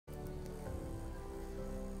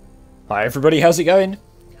Hi everybody, how's it going?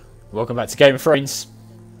 Welcome back to Game of Thrones.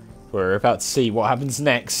 We're about to see what happens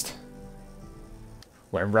next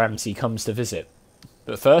when Ramsay comes to visit.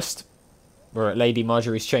 But first, we're at Lady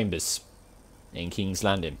Margaery's chambers in King's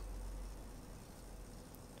Landing.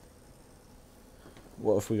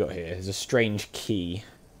 What have we got here? There's a strange key.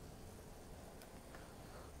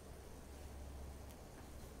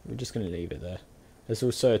 We're just going to leave it there. There's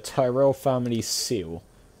also a Tyrell family seal.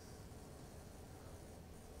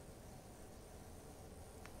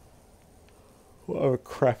 What other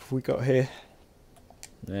crap have we got here?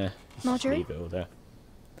 Yeah, Margaery? leave it all there.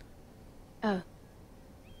 Oh.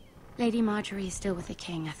 Lady Margaery is still with the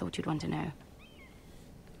king. I thought you'd want to know.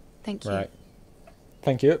 Thank you. Right.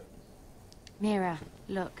 Thank you. Mira,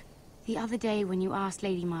 look. The other day when you asked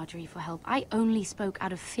Lady Margaery for help, I only spoke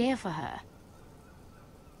out of fear for her.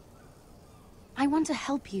 I want to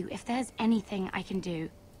help you if there's anything I can do.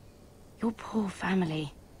 Your poor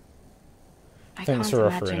family. Thanks for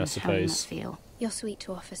offering, I suppose. How you must feel. You're sweet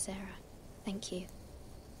to offer, Sarah. Thank you.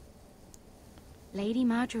 Lady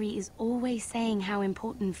Margaery is always saying how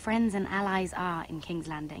important friends and allies are in King's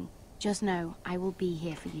Landing. Just know, I will be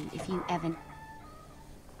here for you if you ever...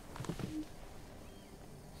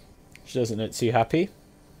 She doesn't look too happy.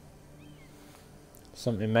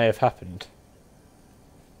 Something may have happened.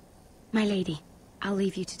 My lady, I'll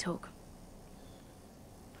leave you to talk.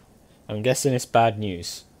 I'm guessing it's bad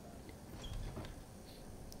news.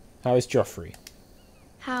 How is Joffrey?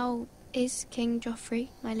 How is King Joffrey,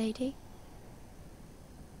 my lady?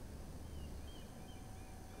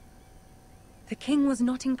 The king was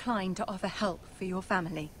not inclined to offer help for your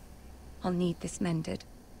family. I'll need this mended.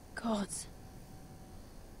 Gods.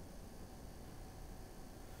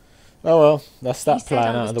 Oh well, that's that He plan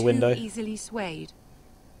said I out was of the too window. easily swayed.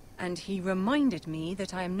 And he reminded me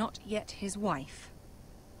that I am not yet his wife.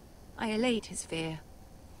 I allayed his fear.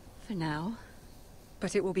 For now.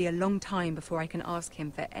 But it will be a long time before I can ask him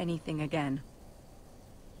for anything again.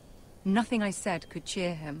 Nothing I said could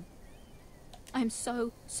cheer him. I'm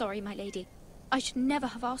so sorry, my lady. I should never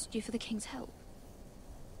have asked you for the king's help.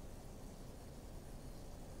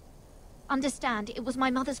 Understand, it was my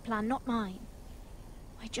mother's plan, not mine.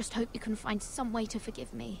 I just hope you can find some way to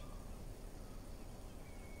forgive me.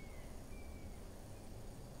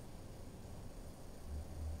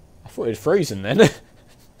 I thought it had frozen then.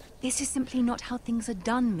 This is simply not how things are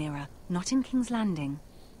done, Mira. Not in King's Landing.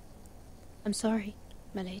 I'm sorry,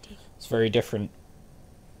 my lady. It's very different.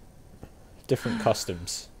 Different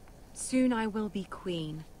customs. Soon I will be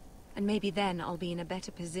queen. And maybe then I'll be in a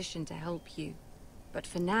better position to help you. But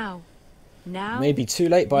for now... Maybe too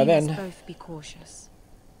late by we then. must both be cautious.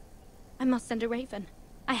 I must send a raven.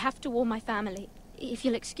 I have to warn my family. If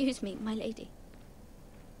you'll excuse me, my lady.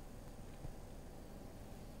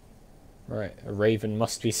 Right, a raven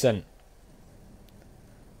must be sent.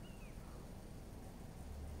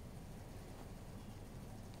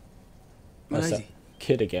 My That's lady. that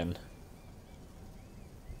kid again.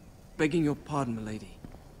 Begging your pardon, my lady.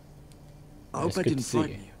 I It's hope I good to didn't see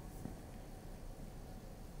frighten you. you.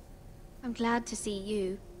 I'm glad to see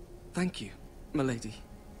you. Thank you, my lady.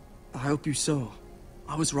 I hope you saw.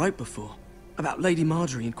 I was right before. About Lady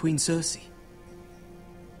Margaery and Queen Cersei.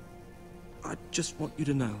 I just want you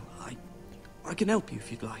to know, I can help you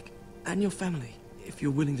if you'd like. And your family, if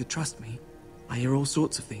you're willing to trust me. I hear all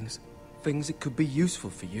sorts of things. Things that could be useful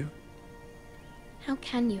for you. How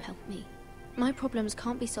can you help me? My problems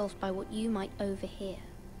can't be solved by what you might overhear.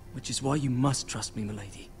 Which is why you must trust me, my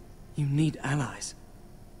lady. You need allies.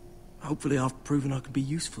 Hopefully I've proven I can be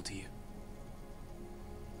useful to you.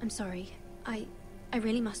 I'm sorry. I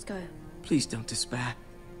really must go. Please don't despair.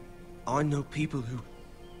 I know people who...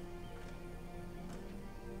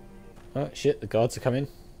 Oh shit, the guards are coming.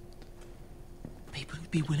 People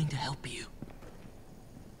who'd be willing to help you.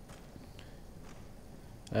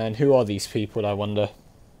 And who are these people, I wonder?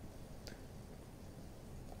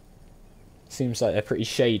 Seems like they're pretty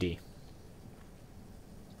shady.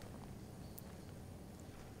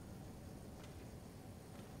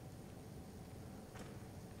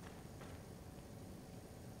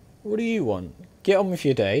 What do you want? Get on with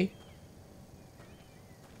your day.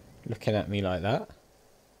 Looking at me like that.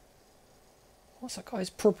 What's that guy's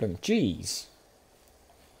problem? Jeez.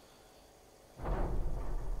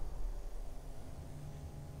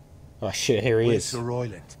 Oh shit, here he Where's is. Sir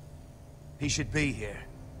Royland? He should be here.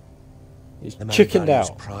 He's The man chickened values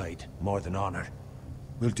out. pride more than honor.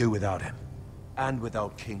 We'll do without him. And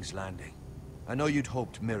without King's Landing. I know you'd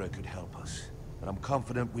hoped Mira could help us, but I'm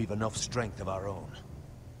confident we've enough strength of our own.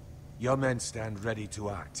 Your men stand ready to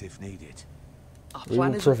act if needed. Our We plan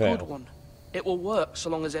will is a prevail. good one. It will work so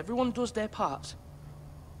long as everyone does their part.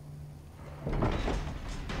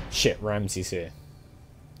 Shit, Ramsay's here.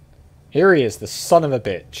 Here he is, the son of a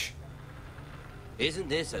bitch. Isn't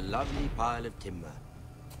this a lovely pile of timber?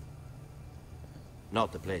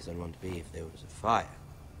 Not the place I'd want to be if there was a fire.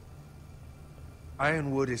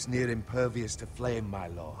 Ironwood is near impervious to flame, my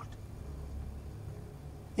lord.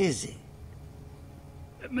 Is it?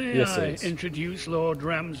 May Yes, I it is. introduce Lord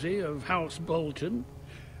Ramsay of House Bolton,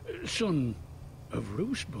 son of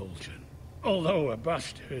Roose Bolton. Although a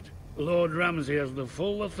bastard, Lord Ramsay has the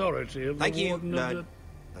full authority of Thank the you. Warden No, of the...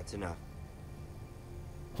 that's enough.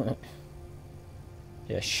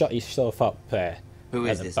 Yeah, shut yourself up there. Who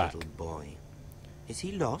at is the this back. little boy? Is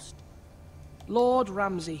he lost? Lord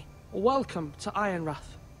Ramsay, welcome to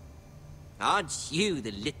Ironrath. Aren't you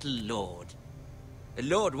the little lord?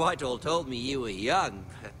 Lord Whitehall told me you were young,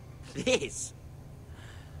 but this...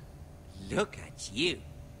 Look at you.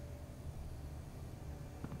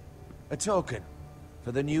 A token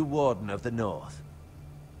for the new Warden of the North.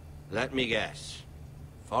 Let me guess.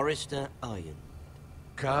 Forrester Iron.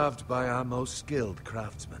 Carved by our most skilled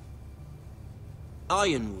craftsmen.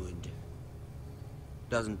 Ironwood.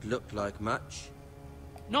 Doesn't look like much.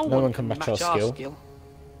 No one one can can match our our skill. skill.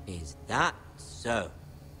 Is that so?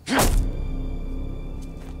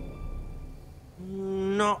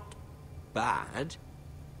 Not bad.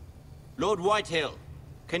 Lord Whitehill,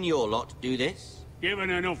 can your lot do this? Given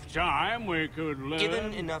enough time, we could learn...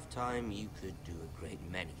 Given enough time, you could do a great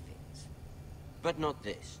many things. But not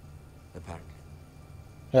this, apparently.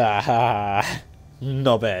 Ah,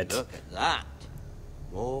 knobhead. Look at that.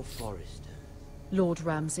 More Forresters. Lord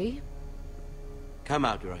Ramsay? Come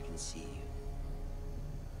out where I can see you.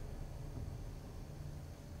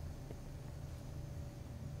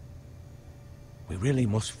 We really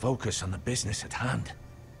must focus on the business at hand.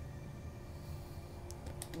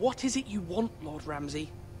 What is it you want, Lord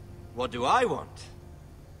Ramsay? What do I want?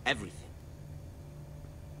 Everything.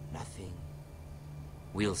 Nothing.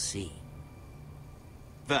 We'll see.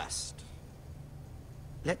 First,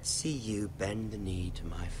 let's see you bend the knee to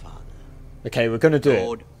my father. Okay, we're gonna do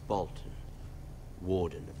Lord it. Bolton,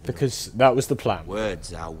 Warden of the Because that was the plan.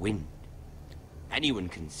 Words are wind. Anyone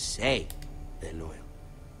can say they're loyal.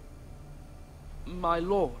 My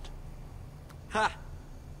lord. Ha!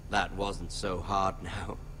 That wasn't so hard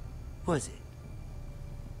now, was it?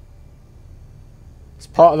 It's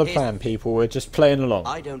part of the plan, people. We're just playing along.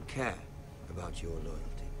 I don't care about your loyalty.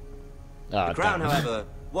 Ah, The crown, damn. however,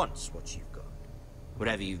 wants what you've got.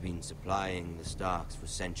 Whatever you've been supplying the Starks for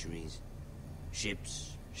centuries.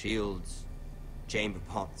 Ships, shields, chamber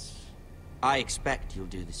pots. I expect you'll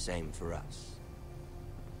do the same for us.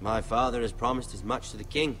 My father has promised as much to the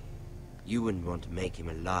king. You wouldn't want to make him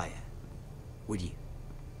a liar, would you?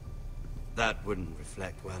 That wouldn't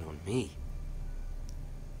reflect well on me.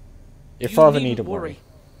 Your You father needn't needed worry. worry.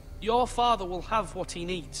 Your father will have what he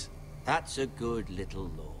needs. That's a good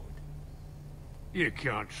little lord. You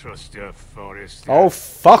can't trust a Forrester. Oh,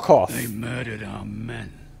 fuck off. They murdered our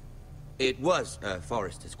men. It was a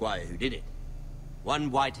Forrester squire who did it.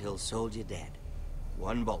 One Whitehill soldier dead.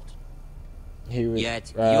 One Bolton. He was,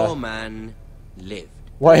 Yet your man lived.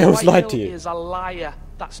 Why else lied Whitehill to you? is a liar.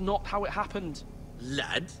 That's not how it happened.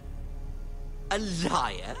 Lad? A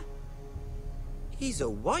liar? He's a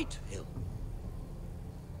Whitehill.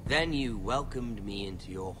 Then you welcomed me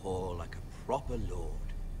into your hall like a proper lord,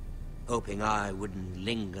 hoping I wouldn't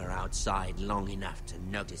linger outside long enough to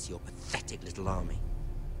notice your pathetic little army.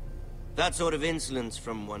 That sort of insolence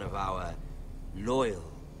from one of our loyal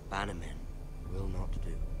bannermen will not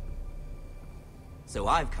do. So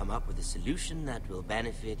I've come up with a solution that will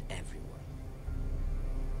benefit everyone.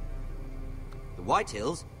 The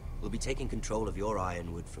Whitehills will be taking control of your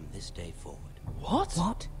Ironwood from this day forward. What?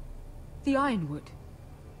 What? The Ironwood?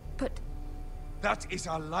 But That is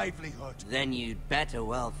our livelihood. Then you'd better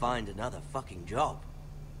well find another fucking job.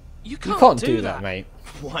 You You can't, can't do that, mate.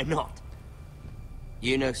 Why not?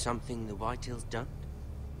 You know something the Whitehills don't?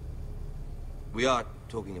 We are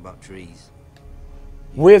talking about trees.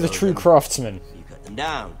 You We're the grow true them, craftsmen. You cut them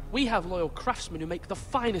down. We have loyal craftsmen who make the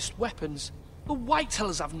finest weapons. The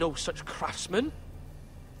Whitehills have no such craftsmen.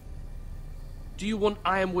 Do you want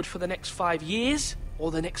ironwood for the next 5 years, or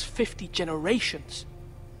the next 50 generations?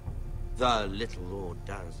 The little lord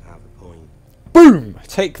does have a point. Boom!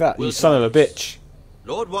 Take that, you We'll son of a try this. bitch.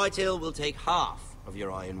 Lord Whitehill will take half of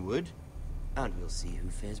your ironwood, and we'll see who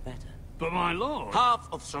fares better. But my lord... Half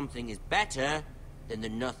of something is better than the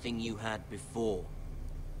nothing you had before.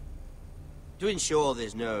 To ensure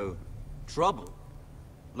there's no trouble,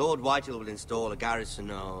 Lord Whitehill will install a garrison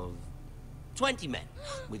of 20 men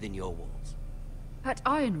within your walls. at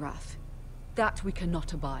Ironrath, that we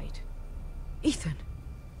cannot abide. Ethan,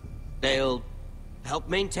 They'll help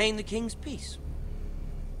maintain the king's peace.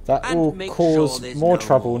 That And will make cause sure there's more no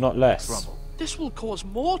trouble, more not less. trouble. This will cause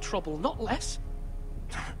more trouble, not less.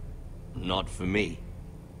 Not for me.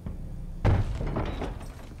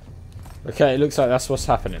 Okay, it looks like that's what's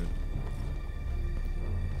happening.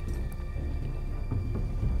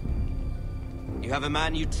 You have a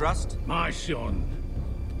man you trust? My son,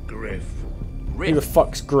 Griff. Who the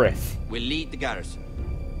fuck's Griff? Will lead the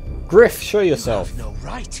garrison. Griff, show yourself. You have no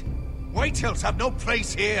right. Whitehills have no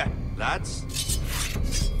place here. Lads,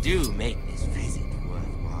 do make this visit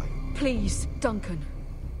worthwhile. Please, Duncan,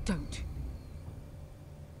 don't.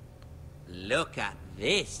 Look at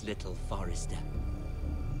this, little Forrester.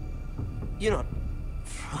 You're not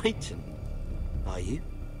frightened, are you?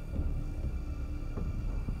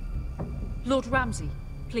 Lord Ramsay,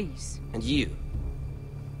 please. And you?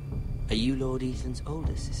 Are you Lord Ethan's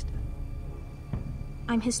older sister?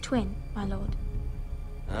 I'm his twin, my lord.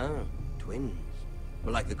 Oh, twins.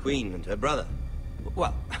 Well, like the Queen and her brother.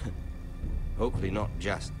 Well, hopefully not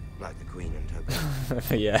just like the Queen and her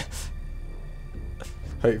brother. Yeah.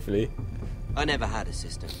 Hopefully. I never had a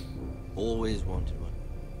sister. Always wanted one.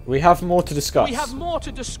 We have more to discuss. We have more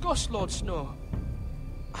to discuss, Lord Snow.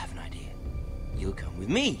 I have an idea. You'll come with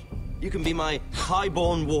me. You can be my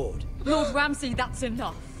highborn ward. Lord Ramsay, that's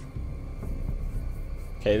enough.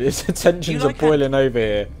 Okay, these tensions You like are boiling over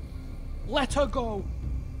here. Let her go.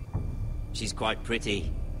 She's quite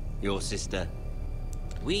pretty, your sister.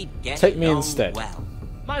 We'd get Take me along instead. well.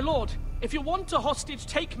 My lord, if you want a hostage,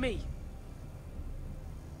 take me.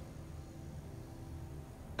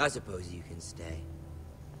 I suppose you can stay.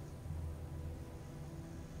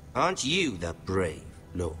 Aren't you the brave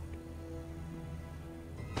lord?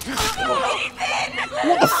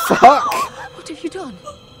 What the fuck? What have you done?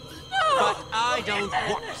 But I don't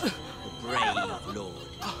want the brave lord.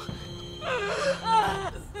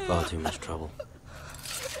 Far too much trouble.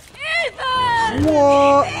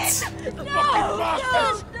 What?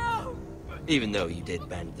 Even though you did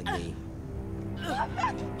bend the knee.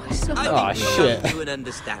 My son. I think shit. you would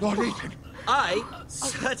understand. Lord Ethan, I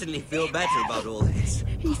certainly feel better about all this.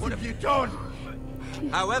 what have you done?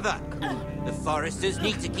 However, the Forresters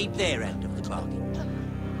need to keep their end of the bargain.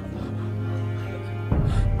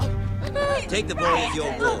 Take the boy as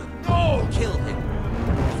your ward. Kill him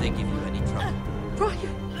if they give you any trouble.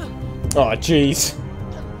 Brian. Oh, jeez.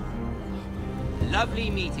 Lovely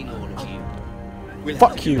meeting all of you. We'll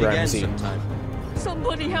Fuck have you, again Ramsay. sometime.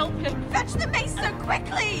 Somebody help him. Fetch the mace so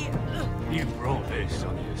quickly! You brought this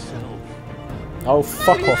on yourself. Oh,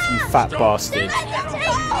 fuck off, you fat bastard.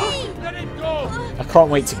 Let it go! I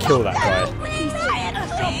can't wait to kill that guy.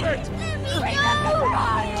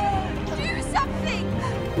 Do something!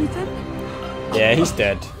 Ethan? Yeah, he's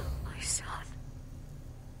dead. My son.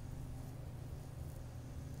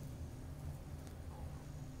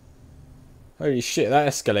 Holy shit, that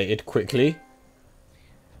escalated quickly.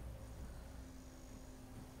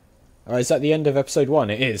 Alright, is that the end of episode 1?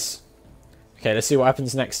 It is. Okay, let's see what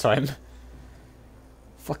happens next time.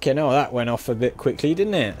 Fucking hell, that went off a bit quickly,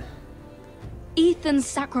 didn't it? Ethan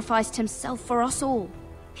sacrificed himself for us all.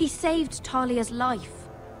 He saved Talia's life.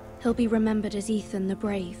 He'll be remembered as Ethan the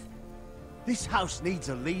Brave. This house needs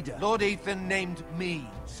a leader. Lord Ethan named me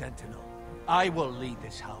Sentinel. I will lead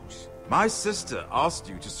this house. My sister asked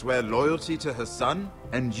you to swear loyalty to her son,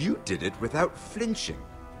 and you did it without flinching.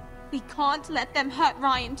 We can't let them hurt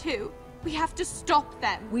Ryan too. We have to stop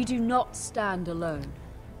them. We do not stand alone.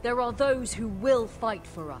 There are those who will fight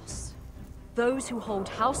for us. Those who hold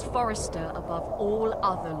House Forrester above all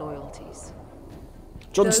other loyalties.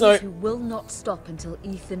 Jon Those Snow. who will not stop until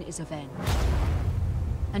Ethan is avenged.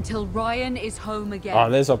 Until Ryan is home again. Oh,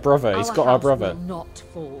 there's our brother. He's got our house brother. will not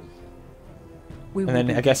fall. We And will then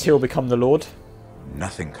be I guess he'll become the Lord.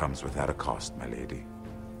 Nothing comes without a cost, my lady.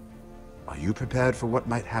 Are you prepared for what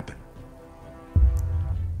might happen?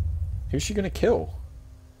 Who's she going to kill?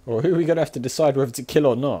 Or who are we going to have to decide whether to kill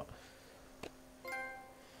or not?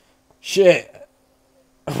 Shit.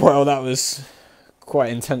 Well, that was quite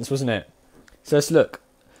intense, wasn't it? So let's look.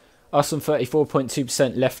 Us and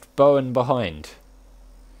 34.2% left Bowen behind.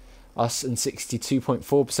 Us and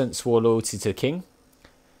 62.4% swore loyalty to the king.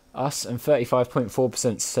 Us and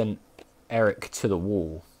 35.4% sent Eric to the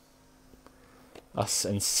wall. Us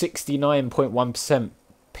and 69.1%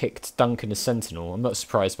 picked Duncan as Sentinel. I'm not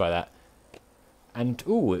surprised by that. And,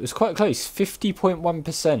 ooh, it was quite close.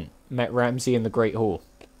 50.1% met Ramsay in the Great Hall.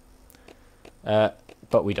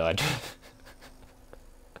 But we died.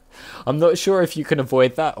 I'm not sure if you can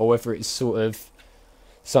avoid that or whether it's sort of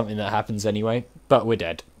something that happens anyway. But we're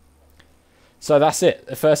dead. So that's it.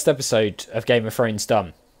 The first episode of Game of Thrones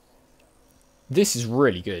done. This is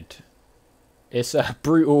really good. It's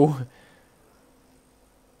brutal.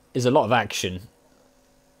 There's a lot of action.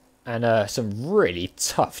 And some really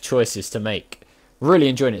tough choices to make. Really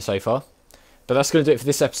enjoying it so far. But that's going to do it for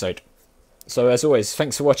this episode. So as always,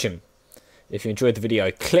 thanks for watching. If you enjoyed the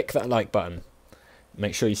video, click that like button.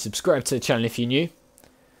 Make sure you subscribe to the channel if you're new.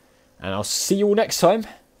 And I'll see you all next time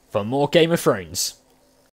for more Game of Thrones.